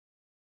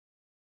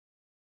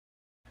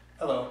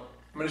Hello,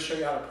 I'm going to show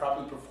you how to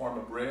properly perform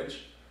a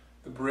bridge.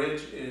 The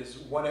bridge is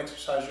one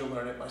exercise you'll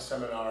learn at my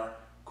seminar,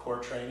 Core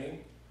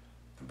Training.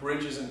 The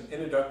bridge is an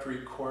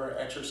introductory core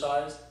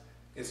exercise.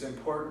 It's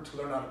important to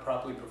learn how to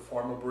properly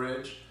perform a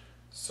bridge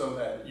so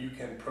that you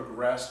can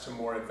progress to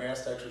more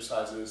advanced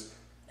exercises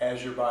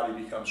as your body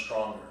becomes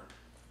stronger.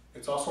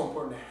 It's also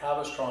important to have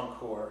a strong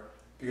core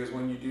because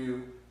when you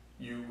do,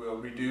 you will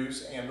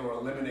reduce and or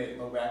eliminate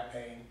low back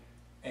pain,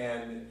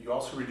 and you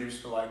also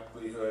reduce the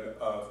likelihood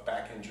of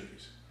back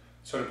injuries.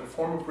 So to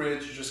perform a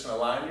bridge, you're just going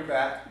to lie on your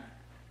back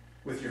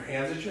with your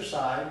hands at your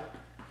side.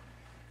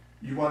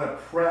 You want to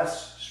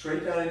press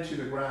straight down into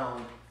the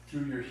ground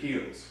through your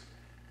heels.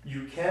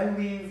 You can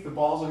leave the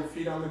balls of your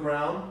feet on the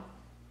ground,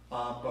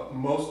 but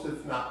most,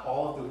 if not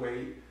all, of the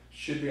weight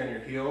should be on your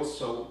heels.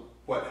 So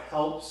what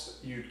helps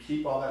you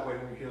keep all that weight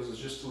on your heels is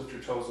just to lift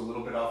your toes a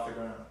little bit off the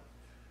ground.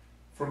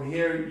 From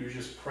here, you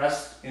just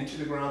press into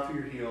the ground through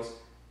your heels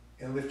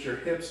and lift your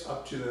hips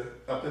up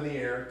in the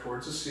air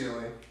towards the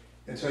ceiling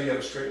until you have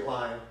a straight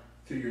line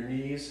through your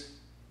knees,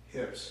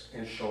 hips,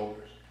 and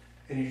shoulders.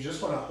 And you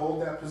just want to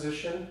hold that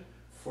position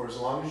for as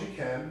long as you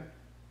can.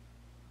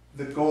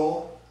 The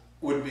goal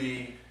would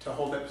be to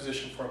hold that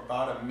position for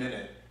about a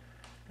minute.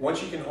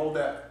 Once you can hold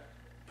that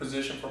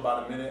position for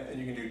about a minute and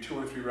you can do 2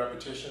 or 3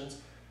 repetitions,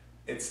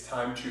 it's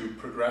time to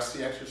progress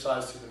the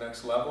exercise to the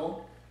next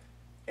level,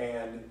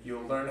 and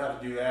you'll learn how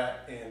to do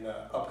that in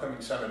upcoming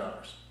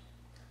seminars.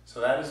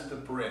 So that is the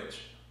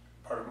bridge,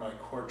 part of my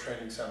core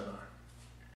training seminar.